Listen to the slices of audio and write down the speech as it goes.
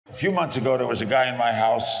A few months ago, there was a guy in my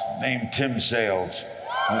house named Tim Sales.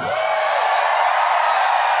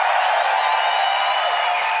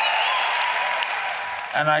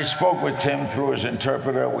 And I spoke with Tim through his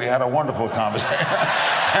interpreter. We had a wonderful conversation.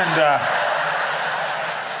 And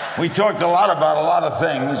we talked a lot about a lot of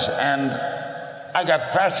things, and I got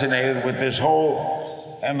fascinated with this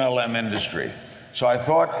whole MLM industry. So I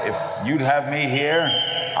thought if you'd have me here,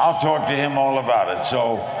 I'll talk to him all about it.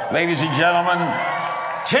 So, ladies and gentlemen,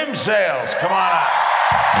 Tim Sales, come on up.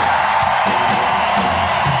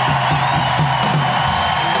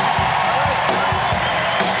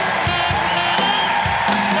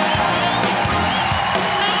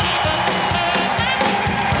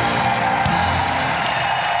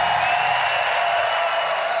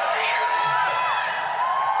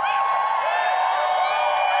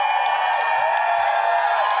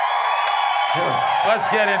 Let's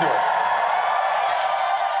get into it.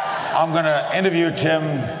 I'm going to interview Tim,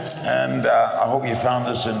 and I hope you find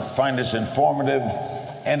this informative,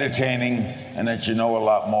 entertaining, and that you know a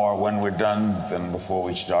lot more when we're done than before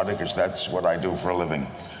we started, because that's what I do for a living.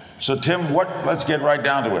 So Tim, let's get right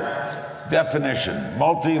down to it. Definition: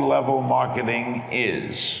 multi-level marketing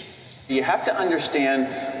is? You have to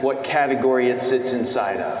understand what category it sits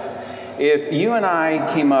inside of. If you and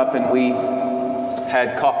I came up and we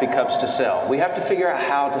had coffee cups to sell, we have to figure out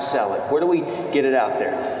how to sell it. Where do we get it out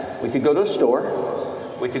there? We could go to a store,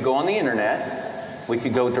 we could go on the internet, we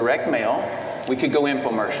could go direct mail, we could go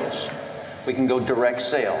infomercials, we can go direct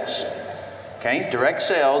sales. Okay, direct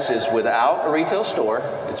sales is without a retail store,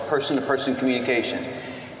 it's person-to-person communication.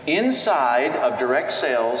 Inside of direct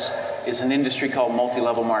sales is an industry called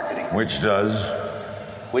multi-level marketing. Which does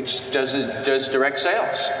direct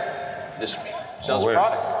sales. This sells a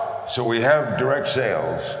product. So we have direct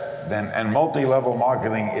sales, and multi-level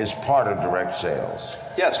marketing is part of direct sales.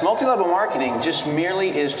 Yes, multi-level marketing just merely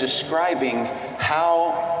is describing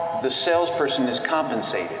how the salesperson is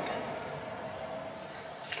compensated.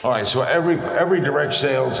 All right, so every direct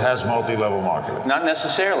sales has multi-level marketing. Not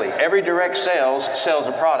necessarily. Every direct sales sells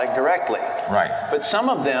a product directly. Right. But some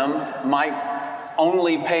of them might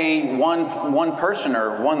only pay one person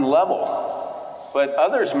or one level, but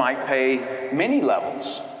others might pay many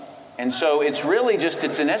levels. And so it's really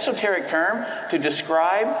it's an esoteric term to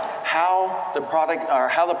describe how the product or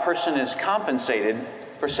how the person is compensated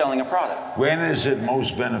for selling a product. When is it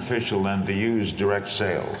most beneficial then to use direct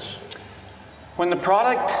sales? When the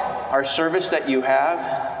product or service that you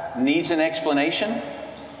have needs an explanation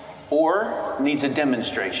or needs a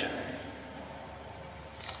demonstration.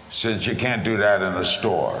 Since you can't do that in a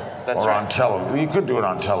store on television. You could do it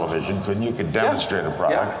on television, couldn't you? You could demonstrate a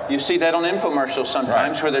product. Yeah, you see that on infomercials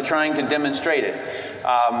sometimes where they're trying to demonstrate it.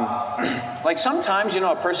 Like sometimes,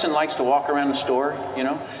 a person likes to walk around the store,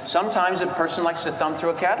 Sometimes a person likes to thumb through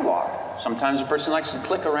a catalog. Sometimes a person likes to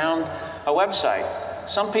click around a website.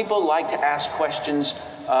 Some people like to ask questions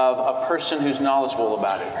of a person who's knowledgeable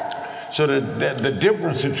about it. So the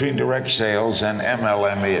difference between direct sales and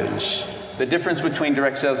MLM is? The difference between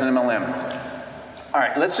direct sales and MLM. All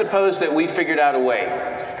right, let's suppose that we figured out a way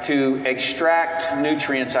to extract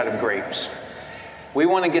nutrients out of grapes. We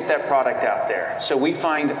want to get that product out there. So we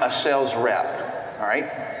find a sales rep, all right?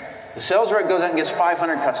 The sales rep goes out and gets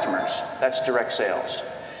 500 customers. That's direct sales.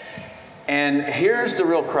 And here's the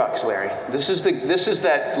real crux, Larry. This is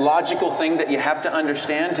that logical thing that you have to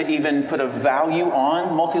understand to even put a value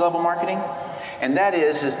on multi-level marketing. And that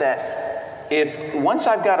is that if once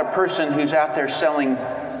I've got a person who's out there selling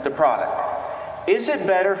the product, is it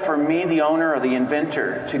better for me, the owner or the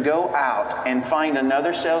inventor, to go out and find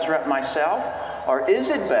another sales rep myself? Or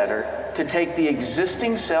is it better to take the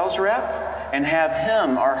existing sales rep and have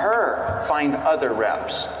him or her find other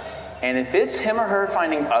reps? And if it's him or her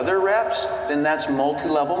finding other reps, then that's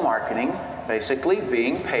multi-level marketing, basically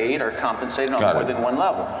being paid or compensated on more than one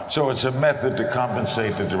level. So it's a method to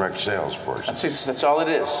compensate the direct sales person. That's all it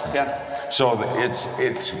is, yeah. So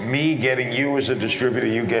it's me getting you as a distributor,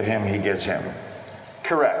 you get him, he gets him.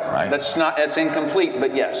 Correct. Right? That's incomplete,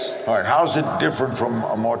 but yes. All right, how's it different from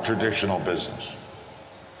a more traditional business?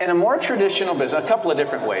 In a more traditional business, a couple of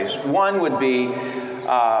different ways. One would be,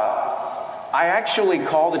 I actually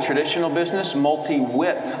call the traditional business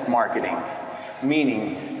multi-width marketing,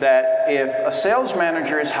 meaning that if a sales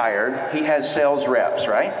manager is hired, he has sales reps,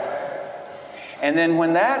 right? And then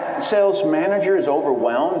when that sales manager is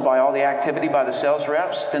overwhelmed by all the activity by the sales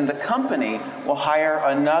reps, then the company will hire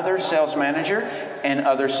another sales manager and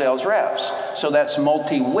other sales reps. So that's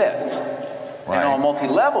multi-width. Right. And all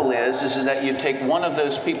multi-level is that you take one of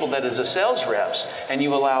those people that is a sales reps and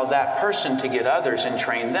you allow that person to get others and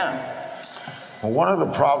train them. Well, one of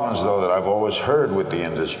the problems, though, that I've always heard with the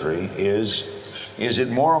industry is it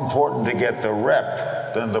more important to get the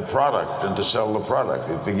rep than the product and to sell the product?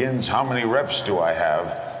 It begins, how many reps do I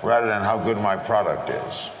have, rather than how good my product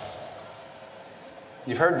is.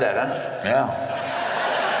 You've heard that, huh? Yeah.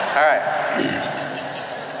 All right.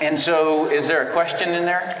 And so, is there a question in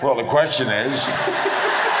there? Well, the question is...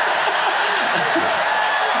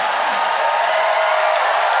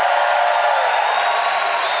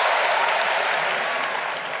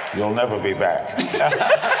 You'll never be back.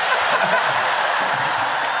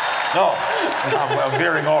 No, I'm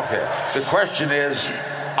veering off here. The question is,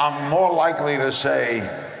 I'm more likely to say,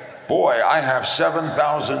 boy, I have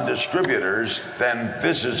 7,000 distributors, then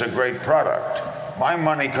this is a great product. My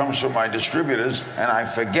money comes from my distributors, and I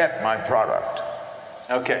forget my product.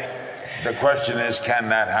 Okay. The question is, can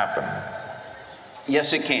that happen?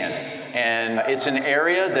 Yes, it can. And it's an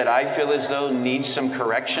area that I feel as though needs some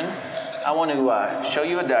correction. I want to show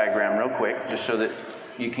you a diagram real quick, just so that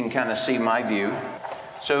you can kind of see my view.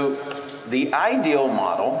 So the ideal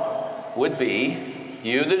model would be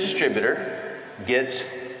you, the distributor, gets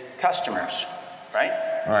customers, right?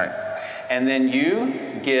 Right. And then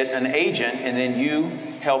you get an agent, and then you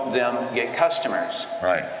help them get customers.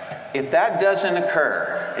 Right. If that doesn't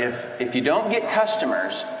occur, if you don't get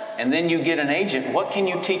customers, and then you get an agent, what can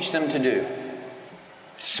you teach them to do?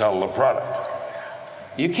 Sell the product.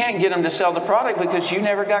 You can't get them to sell the product because you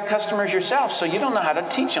never got customers yourself, so you don't know how to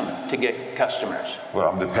teach them to get customers. Well,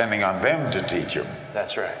 I'm depending on them to teach them.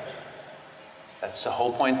 That's right. That's the whole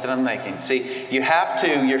point that I'm making. See, you have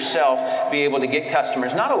to yourself be able to get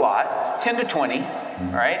customers, not a lot, 10 to 20,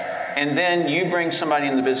 right? And then you bring somebody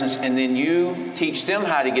in the business, and then you teach them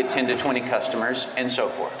how to get 10 to 20 customers, and so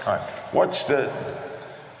forth. All right.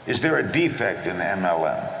 Is there a defect in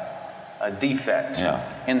MLM? A defect. Yeah.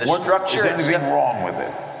 In the structure. Is there anything wrong with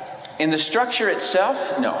it? In the structure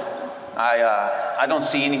itself, no. I don't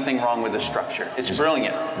see anything wrong with the structure. It's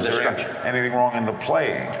brilliant, the structure. Anything wrong in the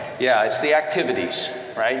playing? Yeah, it's the activities,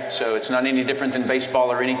 right? So it's not any different than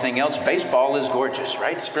baseball or anything else. Baseball is gorgeous,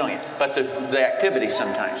 right? It's brilliant. But the activities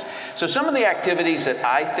sometimes. So some of the activities that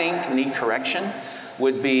I think need correction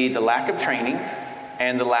would be the lack of training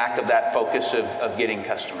and the lack of that focus of getting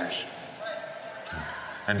customers.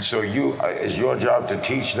 And so is your job to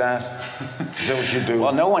teach that? Is that what you do?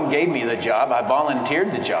 Well, no one gave me the job. I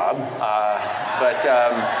volunteered the job.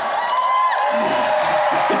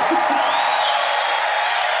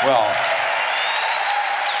 Well,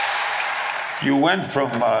 you went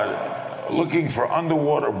from looking for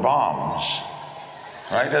underwater bombs,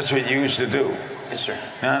 right? That's what you used to do. Yes, sir.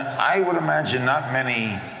 Now, I would imagine not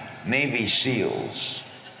many Navy SEALs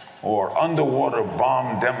or underwater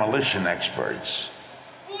bomb demolition experts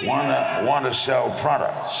want to sell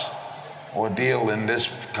products or deal in this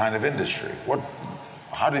kind of industry.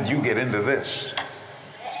 How did you get into this?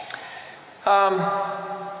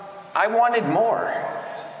 I wanted more.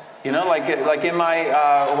 You know, like in my,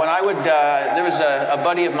 when I would, there was a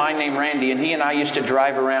buddy of mine named Randy, and he and I used to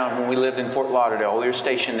drive around when we lived in Fort Lauderdale. We were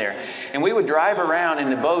stationed there. And we would drive around in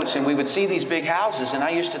the boats, and we would see these big houses, and I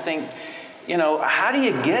used to think, you know, how do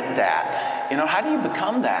you get that? You know, how do you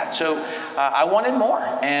become that? So I wanted more,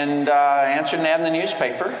 and I answered an ad in the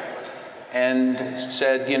newspaper and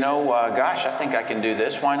said, you know, gosh, I think I can do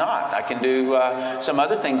this. Why not? I can do some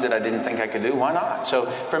other things that I didn't think I could do. Why not? So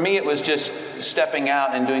for me, it was just stepping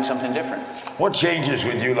out and doing something different. What changes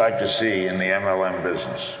would you like to see in the MLM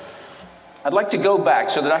business? I'd like to go back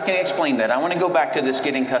so that I can explain that. I want to go back to this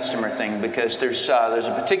getting customer thing, because there's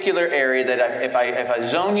a particular area that if I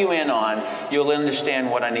zone you in on, you'll understand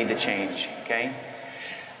what I need to change, okay?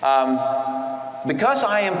 Because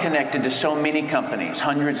I am connected to so many companies,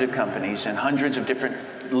 hundreds of companies and hundreds of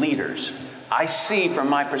different leaders, I see from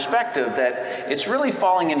my perspective that it's really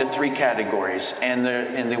falling into three categories. And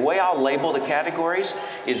the way I'll label the categories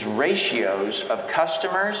is ratios of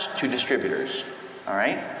customers to distributors, all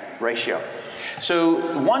right? Ratio.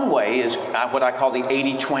 So one way is what I call the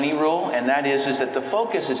 80-20 rule, and that is that the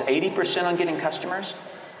focus is 80% on getting customers,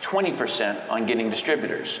 20% on getting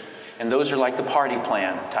distributors. And those are like the party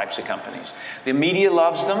plan types of companies. The media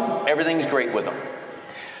loves them, everything's great with them.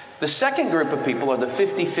 The second group of people are the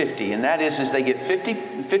 50-50, and that is they get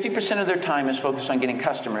 50% of their time is focused on getting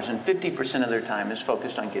customers, and 50% of their time is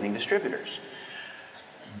focused on getting distributors.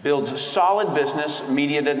 Builds a solid business,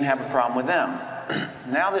 media doesn't have a problem with them.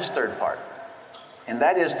 Now this third part, and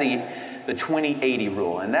that is the 20-80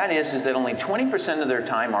 rule, and that is that only 20% of their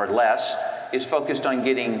time or less is focused on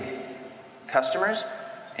getting customers,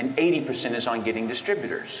 and 80% is on getting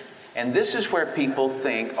distributors. And this is where people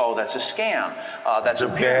think, oh, that's a scam. That's a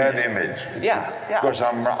bad image. Yeah. Because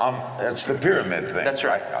that's the pyramid thing. That's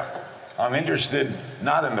right. I'm interested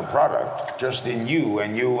not in the product, just in you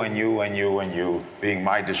and you and you and you and you being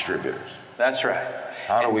my distributors. That's right.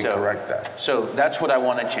 How do we correct that? So that's what I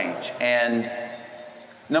want to change. And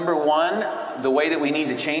number one, the way that we need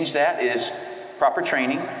to change that is proper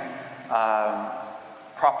training,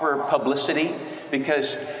 proper publicity,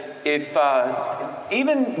 because if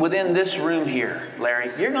even within this room here,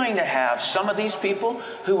 Larry, you're going to have some of these people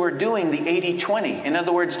who are doing the 80-20. In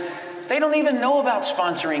other words, they don't even know about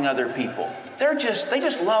sponsoring other people. They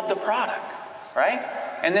just love the product, right?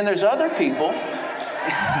 And then there's other people,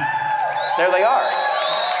 there they are,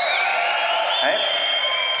 right?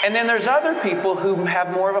 And then there's other people who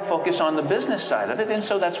have more of a focus on the business side of it, and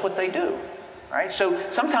so that's what they do. Right? So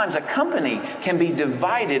sometimes a company can be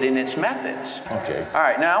divided in its methods. Okay. All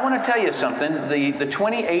right, now I want to tell you something. The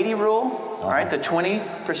 20-80 rule, all right, the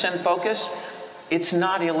 20% focus, it's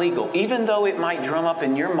not illegal. Even though it might drum up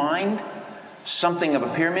in your mind something of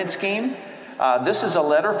a pyramid scheme, this is a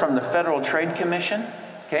letter from the Federal Trade Commission,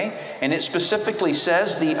 okay? And it specifically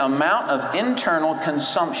says the amount of internal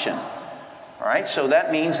consumption. All right, so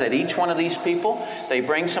that means that each one of these people, they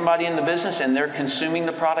bring somebody in the business and they're consuming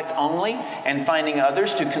the product only and finding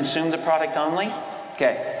others to consume the product only.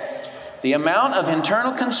 Okay. The amount of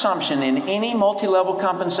internal consumption in any multi-level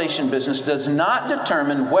compensation business does not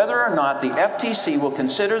determine whether or not the FTC will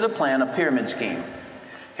consider the plan a pyramid scheme.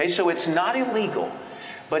 Okay, so it's not illegal,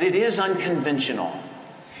 but it is unconventional.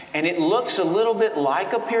 And it looks a little bit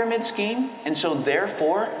like a pyramid scheme, and so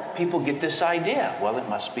therefore, people get this idea, well, it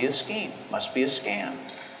must be a scheme, must be a scam.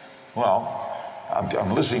 Well,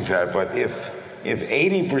 I'm listening to that, but if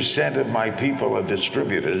 80% of my people are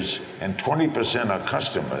distributors and 20% are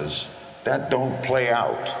customers, that don't play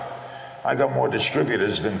out. I got more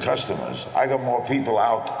distributors than customers. I got more people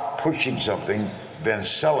out pushing something than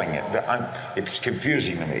selling it. It's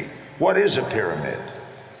confusing to me. What is a pyramid?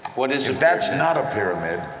 What is if that's not a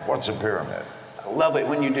pyramid, what's a pyramid? I love it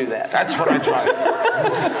when you do that. That's what I try to do.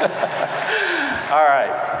 All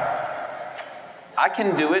right. I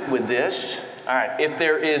can do it with this. All right. If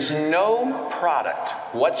there is no product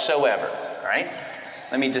whatsoever, all right?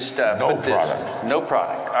 Let me just put this. No product. No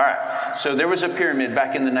product. All right. So there was a pyramid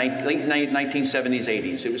back in the late 1970s,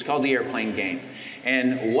 80s. It was called the airplane game.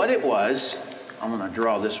 And what it was, I'm going to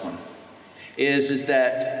draw this one, is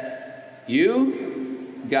that you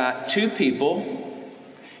got two people,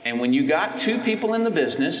 and when you got two people in the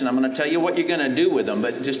business, and I'm going to tell you what you're going to do with them,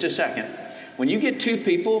 but just a second. When you get two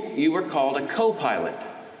people, you were called a co-pilot.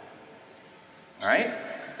 All right?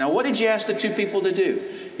 Now, what did you ask the two people to do?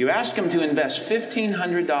 You asked them to invest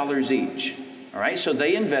 $1,500 each. All right? So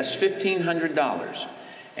they invest $1,500.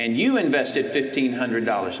 And you invested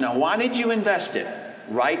 $1,500. Now, why did you invest it?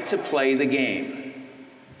 Right to play the game.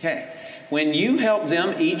 Okay. When you helped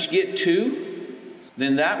them each get two,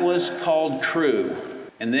 then that was called crew.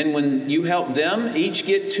 And then when you helped them each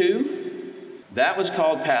get two, that was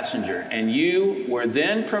called passenger. And you were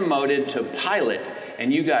then promoted to pilot,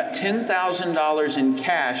 and you got $10,000 in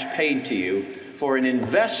cash paid to you for an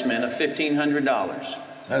investment of $1,500.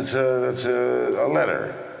 That's a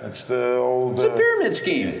letter. That's the old... It's a pyramid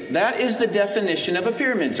scheme. That is the definition of a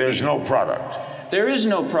pyramid scheme. There's no product. There is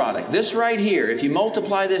no product. This right here, if you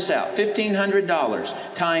multiply this out,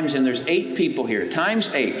 $1,500 times, and there's 8 people here, times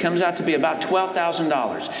 8 comes out to be about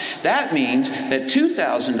 $12,000. That means that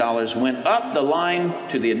 $2,000 went up the line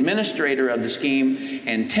to the administrator of the scheme,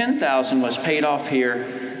 and $10,000 was paid off here,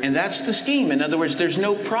 and that's the scheme. In other words, there's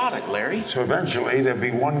no product, Larry. So eventually there'll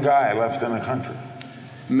be one guy left in the country.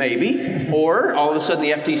 Maybe. Or all of a sudden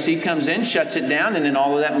the FTC comes in, shuts it down, and then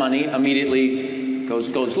all of that money immediately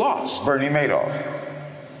goes lost. Bernie Madoff.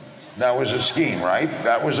 That was a scheme, right?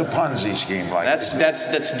 That was a Ponzi scheme. Like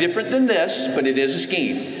that's different than this, but it is a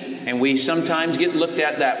scheme. And we sometimes get looked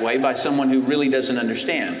at that way by someone who really doesn't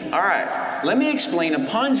understand. All right, let me explain a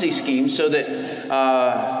Ponzi scheme so that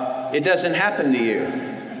it doesn't happen to you.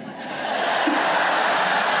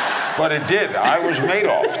 But it did. I was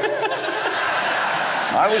Madoff.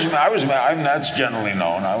 That's generally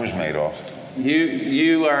known. I was Madoff.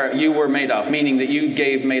 You were Madoff, meaning that you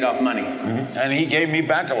gave Madoff money. Mm-hmm. And he gave me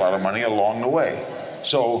back a lot of money along the way.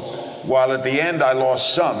 So while at the end I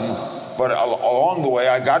lost some, but along the way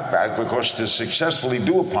I got back, because to successfully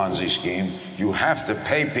do a Ponzi scheme, you have to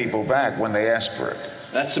pay people back when they ask for it.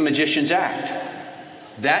 That's the magician's act.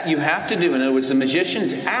 That you have to do. In other words, the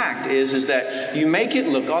magician's act is that you make it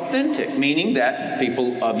look authentic, meaning that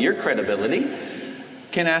people of your credibility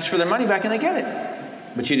can ask for their money back and they get it.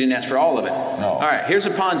 But you didn't ask for all of it. No. All right, here's a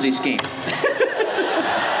Ponzi scheme.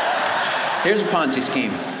 Here's a Ponzi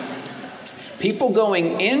scheme. People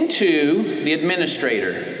going into the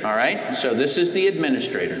administrator, all right? So this is the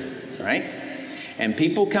administrator, all right? And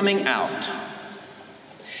people coming out.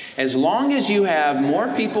 As long as you have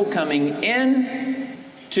more people coming in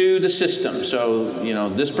to the system, so, you know,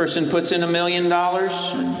 this person puts in $1 million,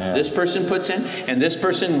 this person puts in, and this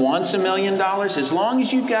person wants $1 million, as long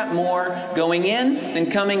as you've got more going in than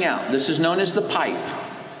coming out. This is known as the pipe.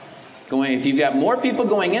 If you've got more people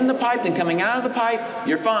going in the pipe than coming out of the pipe,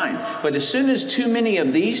 you're fine. But as soon as too many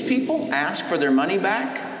of these people ask for their money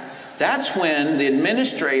back, that's when the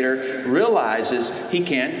administrator realizes he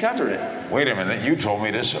can't cover it. Wait a minute, you told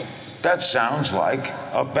me this. That sounds like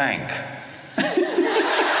a bank.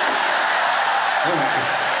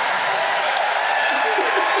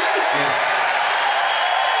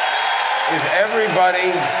 If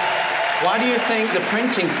everybody... Why do you think the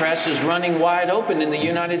printing press is running wide open in the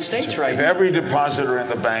United States right now? If every depositor in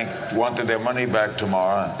the bank wanted their money back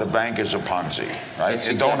tomorrow, the bank is a Ponzi, right?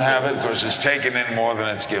 You don't have it because it's taken in more than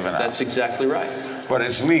it's given out. That's exactly right. But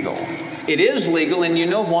it's legal. It is legal, and you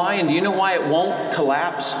know why? And do you know why it won't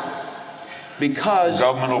collapse? Because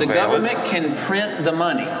the government can print the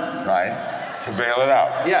money. Right. To bail it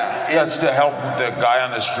out. Yeah. That's to help the guy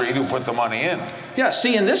on the street who put the money in. Yeah,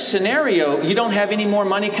 see, in this scenario, you don't have any more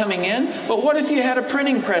money coming in, but what if you had a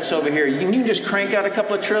printing press over here? You can just crank out a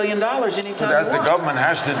couple of $1 trillion anytime you want. The government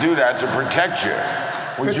has to do that to protect you.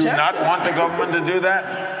 Would you not want the government to do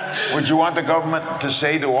that? Would you want the government to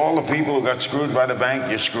say to all the people who got screwed by the bank,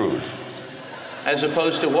 you're screwed? As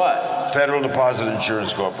opposed to what? Federal Deposit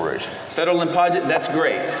Insurance Corporation. Federal Deposit, that's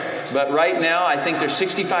great. But right now, I think there's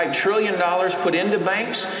 $65 trillion put into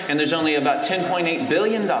banks, and there's only about $10.8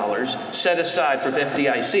 billion set aside for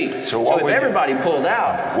FDIC. So if everybody pulled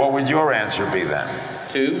out... What would your answer be then?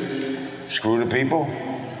 To? Screw the people?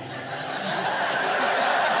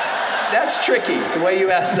 That's tricky, the way you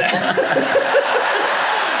asked that.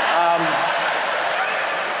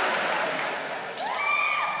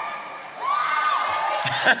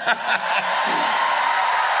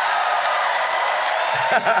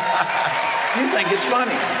 You think it's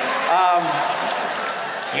funny.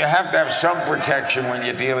 You have to have some protection when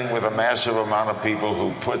you're dealing with a massive amount of people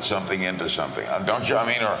who put something into something. Don't you? I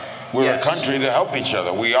mean, we're a country to help each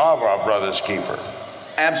other. We are our brother's keeper.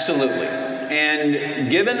 Absolutely.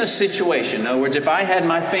 And given the situation, in other words, if I had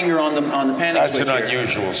my finger on the panic switch, that's an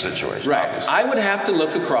unusual situation. Right. Obviously. I would have to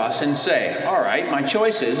look across and say, all right, my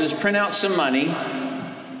choice is print out some money,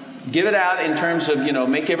 give it out in terms of, you know,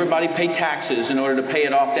 make everybody pay taxes in order to pay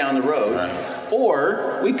it off down the road. Right.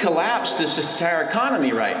 Or we collapse this entire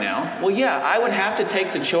economy right now. Well, yeah, I would have to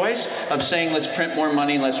take the choice of saying, let's print more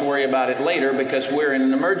money and let's worry about it later because we're in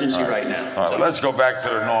an emergency right now. All right, let's go back to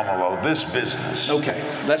the normal, though. This business. Okay,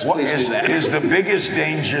 let's please do that. Is the biggest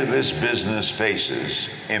danger this business faces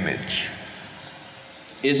image?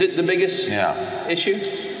 Is it the biggest issue?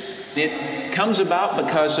 It comes about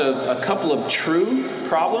because of a couple of true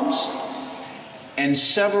problems and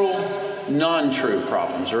several non-true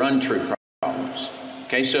problems or untrue problems.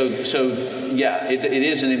 Okay, so yeah, it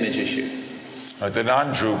is an image issue. But the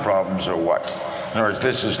non-true problems are what? In other words,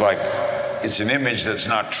 this is like, it's an image that's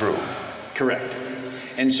not true. Correct.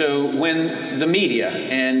 And so when the media,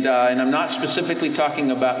 and I'm not specifically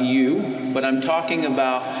talking about you, but I'm talking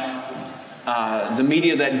about the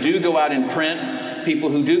media that do go out and print, people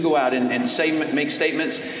who do go out and make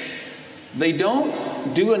statements, they don't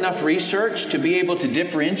do enough research to be able to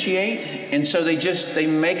differentiate, and so they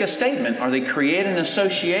make a statement or they create an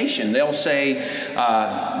association. They'll say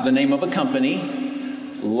the name of a company,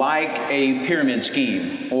 like a pyramid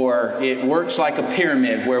scheme, or it works like a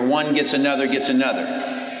pyramid where one gets another gets another.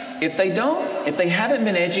 If they haven't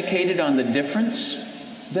been educated on the difference,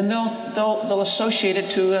 then they'll associate it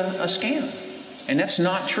to a scam. And that's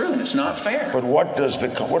not true, and it's not fair. But what does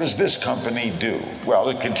this company do? Well,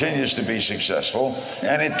 it continues to be successful,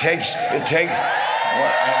 and it takes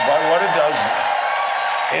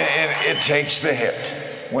the hit.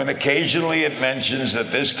 When occasionally it mentions that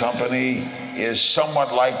this company is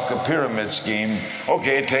somewhat like the pyramid scheme,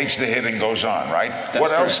 okay, it takes the hit and goes on, right?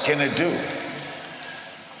 What else can it do?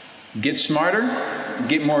 Get smarter,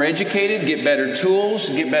 get more educated, get better tools,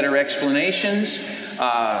 get better explanations,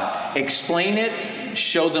 explain it,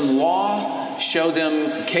 show them law, show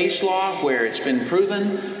them case law where it's been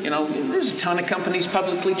proven. You know, there's a ton of companies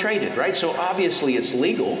publicly traded, right? So obviously it's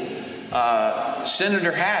legal.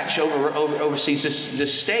 Senator Hatch oversees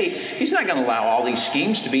this state. He's not going to allow all these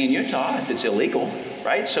schemes to be in Utah if it's illegal,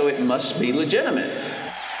 right? So it must be legitimate.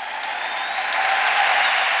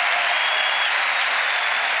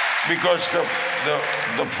 Because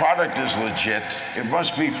the product is legit. It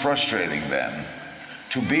must be frustrating then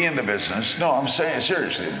to be in the business. No, I'm saying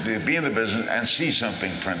seriously, to be in the business and see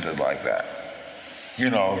something printed like that. You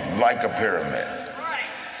know, like a pyramid.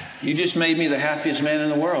 You just made me the happiest man in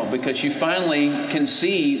the world, because you finally can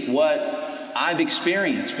see what I've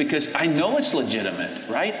experienced, because I know it's legitimate,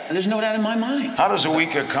 right? There's no doubt in my mind. How does a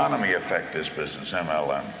weak economy affect this business,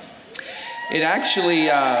 MLM? It actually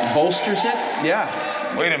bolsters it, yeah.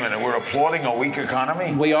 Wait a minute, we're applauding a weak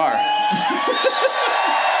economy? We are.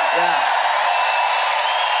 Yeah.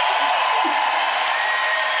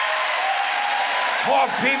 More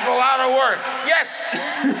people out of work. Yes.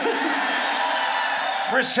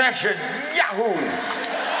 Recession. Yahoo.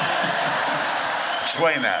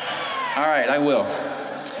 Explain that. All right, I will.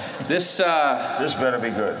 This better be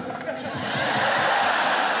good.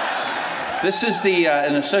 This is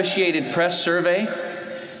an Associated Press survey.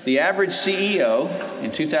 The average CEO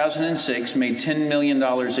in 2006 made $10 million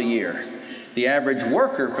a year. The average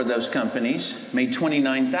worker for those companies made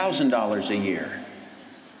 $29,000 a year.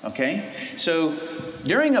 Okay? So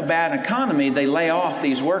during a bad economy, they lay off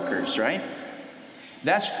these workers, right?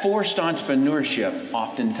 That's forced entrepreneurship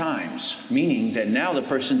oftentimes, meaning that now the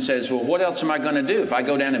person says, well, what else am I going to do? If I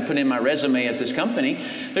go down and put in my resume at this company,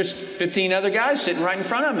 there's 15 other guys sitting right in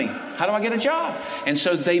front of me. How do I get a job? And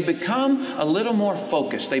so they become a little more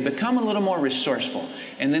focused. They become a little more resourceful.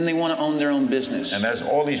 And then they want to own their own business. And that's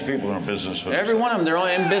all these people are in business for themselves. Every one of them, they're all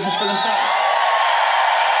in business for themselves.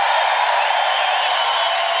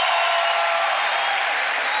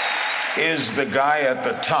 Is the guy at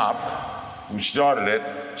the top who started it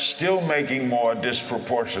still making more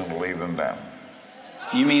disproportionately than them?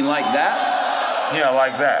 You mean like that? Yeah,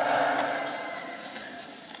 like that.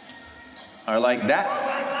 Or like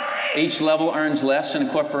that? Each level earns less in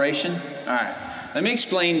a corporation? All right. Let me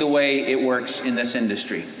explain the way it works in this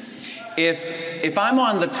industry. If I'm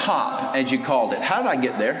on the top, as you called it, how did I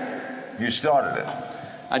get there? You started it.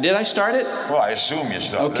 Did I start it? Well, I assume you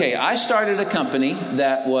started it. Okay, I started a company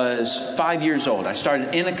that was 5 years old. I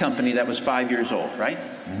started in a company that was 5 years old, right?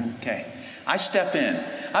 Mm-hmm. Okay. I step in.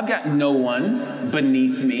 I've got no one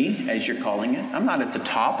beneath me, as you're calling it. I'm not at the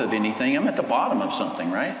top of anything. I'm at the bottom of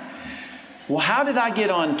something, right? Well, how did I get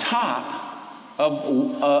on top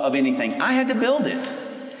of anything? I had to build it.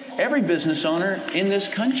 Every business owner in this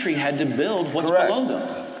country had to build what's Correct. below them.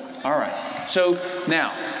 All right. So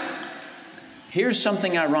now, here's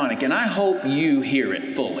something ironic, and I hope you hear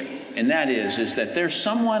it fully, and that is that there's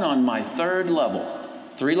someone on my third level,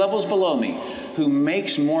 3 levels below me, who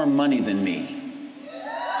makes more money than me.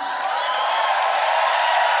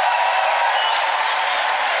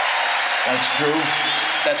 That's true?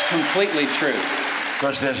 That's completely true.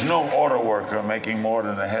 Because there's no auto worker making more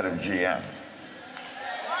than the head of GM.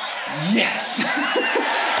 Yes.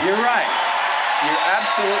 You're right. You're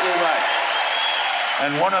absolutely right.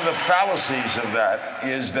 And one of the fallacies of that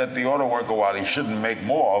is that the auto worker, while he shouldn't make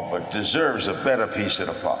more, but deserves a better piece of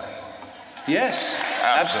the pie. Yes,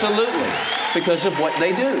 absolutely. Because of what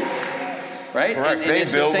they do, right? Correct. And they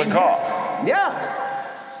build the car. Here. Yeah.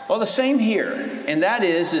 Well, the same here. And that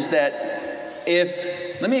is that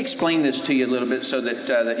let me explain this to you a little bit so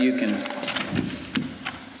that you can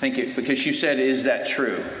think it, because you said, is that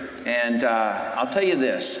true? And I'll tell you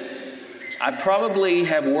this. I probably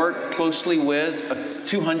have worked closely with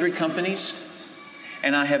 200 companies,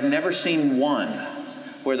 and I have never seen one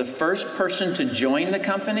where the first person to join the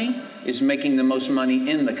company is making the most money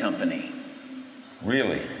in the company.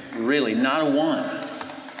 Really? Really, not a one.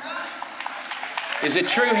 Is it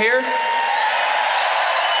true here?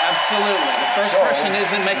 Absolutely. The first person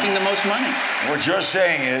isn't making the most money. What you're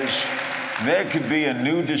saying is there could be a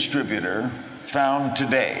new distributor found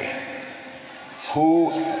today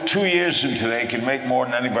who 2 years from today can make more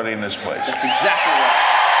than anybody in this place. That's exactly right.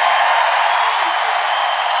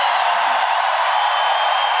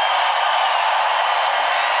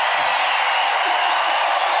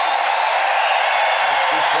 That's a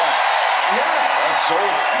good point. Yeah. That's so,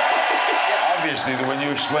 obviously, when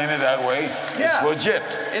you explain it that way, it's legit.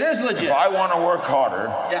 It is legit. If I want to work harder,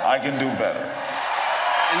 I can do better.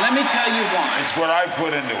 And let me tell you why. It's what I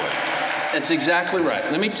put into it. That's exactly right.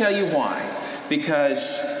 Let me tell you why.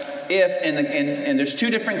 Because and there's 2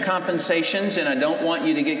 different compensations, and I don't want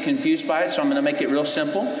you to get confused by it, so I'm going to make it real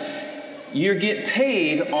simple. You get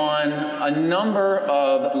paid on a number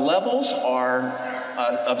of levels or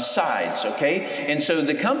of sides, okay? And so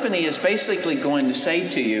the company is basically going to say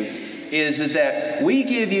to you is that we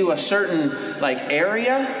give you a certain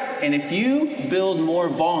area, and if you build more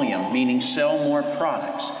volume, meaning sell more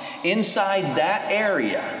products, inside that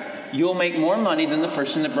area, you'll make more money than the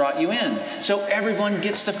person that brought you in. So everyone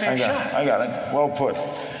gets the fair shot. I got it. Well put.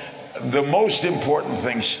 The most important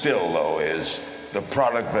thing still, though, is the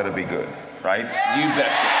product better be good, right? You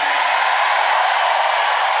betcha.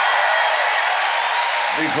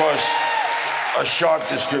 Because a sharp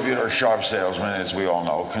distributor, a sharp salesman, as we all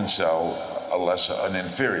know, can sell an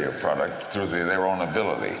inferior product through their own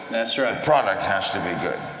ability. That's right. The product has to be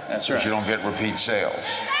good. That's right. Because you don't get repeat sales.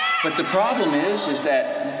 But the problem is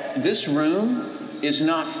that this room is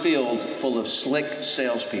not filled full of slick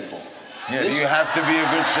salespeople. Yeah, do you have to be a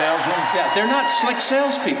good salesman? Yeah, they're not slick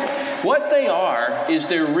salespeople. What they are is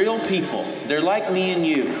they're real people. They're like me and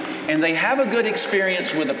you. And they have a good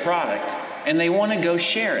experience with a product, and they want to go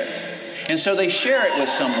share it. And so they share it with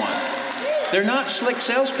someone. They're not slick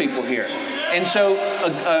salespeople here. And so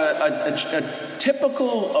a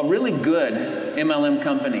really good MLM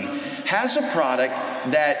company has a product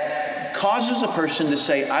that causes a person to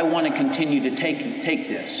say, I want to continue to take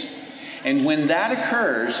this. And when that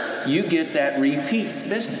occurs, you get that repeat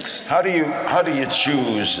business. How do you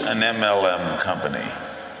choose an MLM company?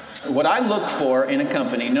 What I look for in a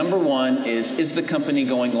company, number one, is the company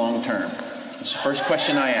going long term? That's the first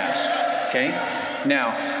question I ask. Okay?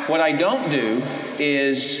 Now, what I don't do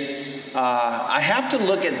is I have to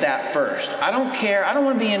look at that first. I don't care. I don't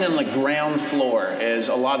want to be in on the ground floor, as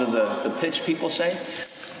a lot of the pitch people say.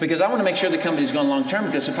 Because I want to make sure the company's going long term,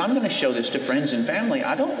 because if I'm going to show this to friends and family,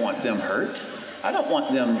 I don't want them hurt. I don't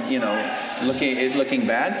want them, looking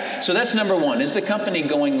bad. So that's number one. Is the company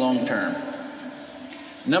going long term?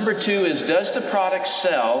 Number two is, does the product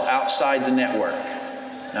sell outside the network?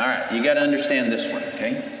 All right, you got to understand this one,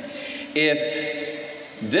 okay?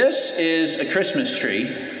 If this is a Christmas tree,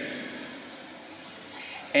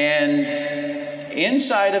 and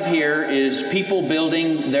inside of here is people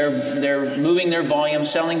building, they're moving their volume,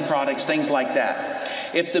 selling products, things like that.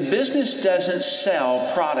 If the business doesn't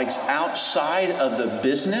sell products outside of the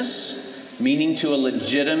business, meaning to a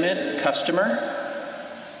legitimate customer,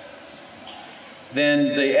 then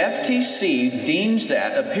the FTC deems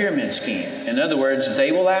that a pyramid scheme. In other words,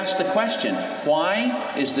 they will ask the question,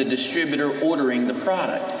 why is the distributor ordering the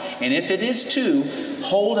product? And if it is to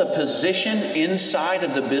hold a position inside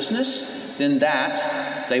of the business, then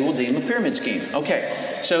that they will deem a pyramid scheme.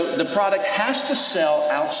 Okay, so the product has to sell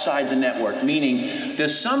outside the network, meaning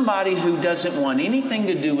does somebody who doesn't want anything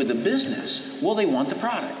to do with the business, will they want the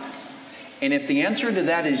product? And if the answer to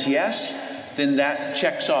that is yes, then that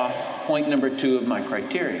checks off point number two of my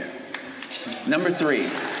criteria. Number three,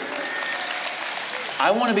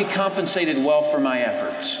 I want to be compensated well for my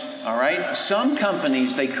efforts. All right? Some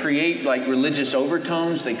companies, they create like religious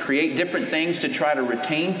overtones. They create different things to try to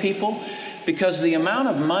retain people, because the amount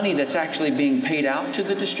of money that's actually being paid out to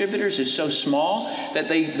the distributors is so small that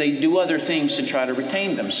they do other things to try to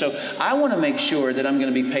retain them. So I want to make sure that I'm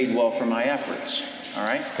going to be paid well for my efforts. All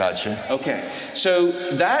right? Gotcha. Okay. So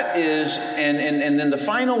that is, and then the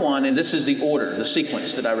final one, and this is the order, the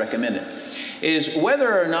sequence that I recommended, is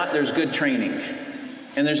whether or not there's good training.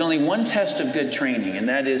 And there's only one test of good training, and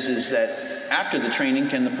that is that after the training,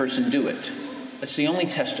 can the person do it? That's the only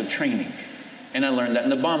test of training. And I learned that in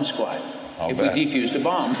the bomb squad. We defused a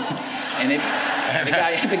bomb, and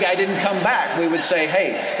the guy didn't come back, we would say,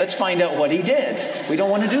 hey, let's find out what he did. We don't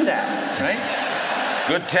want to do that, right?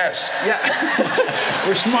 Good test. Yeah.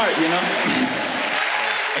 We're smart, you know.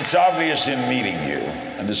 It's obvious in meeting you,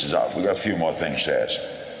 and this is obvious, we've got a few more things to ask.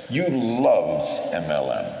 You love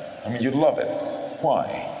MLM. I mean, you love it.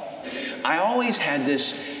 Why? I always had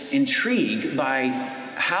this intrigue by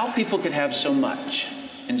how people could have so much.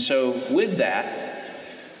 And so with that,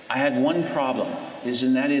 I had one problem,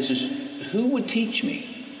 and that is who would teach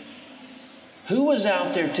me? Who was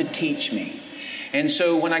out there to teach me? And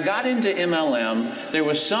so when I got into MLM, there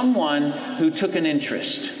was someone who took an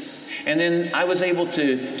interest. And then I was able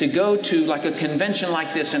to go to like a convention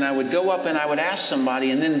like this, and I would go up and I would ask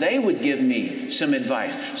somebody, and then they would give me some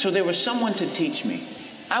advice. So there was someone to teach me.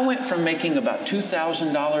 I went from making about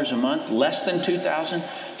 $2,000 a month, less than $2,000,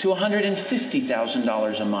 to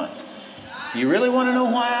 $150,000 a month. You really want to know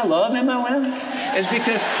why I love MLM? It's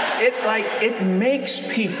because it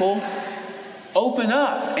makes people open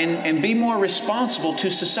up and be more responsible to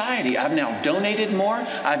society. I've now donated more.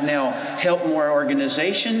 I've now helped more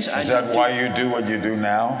organizations. Is that why you do what you do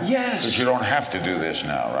now? Yes. Because you don't have to do this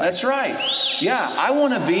now, right? That's right. Yeah, I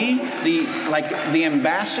want to be the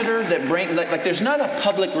ambassador that like there's not a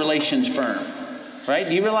public relations firm, right?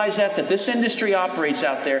 Do you realize that this industry operates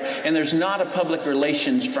out there, and there's not a public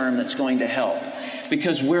relations firm that's going to help,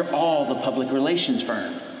 because we're all the public relations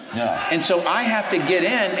firm. Yeah. And so I have to get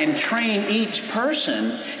in and train each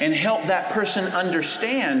person and help that person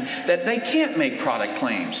understand that they can't make product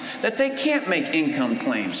claims, that they can't make income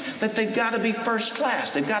claims, that they've got to be first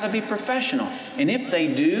class, they've got to be professional. And if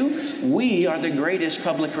they do, we are the greatest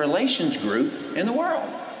public relations group in the world.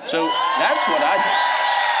 So that's what I do.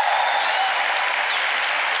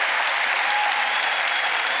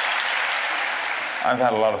 I've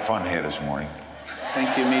had a lot of fun here this morning.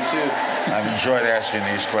 Thank you, me too. I've enjoyed asking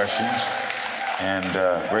these questions, and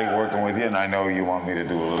great working with you, and I know you want me to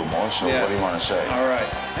do a little more, so Yeah. what do you want to say? All right.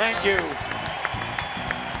 Thank you.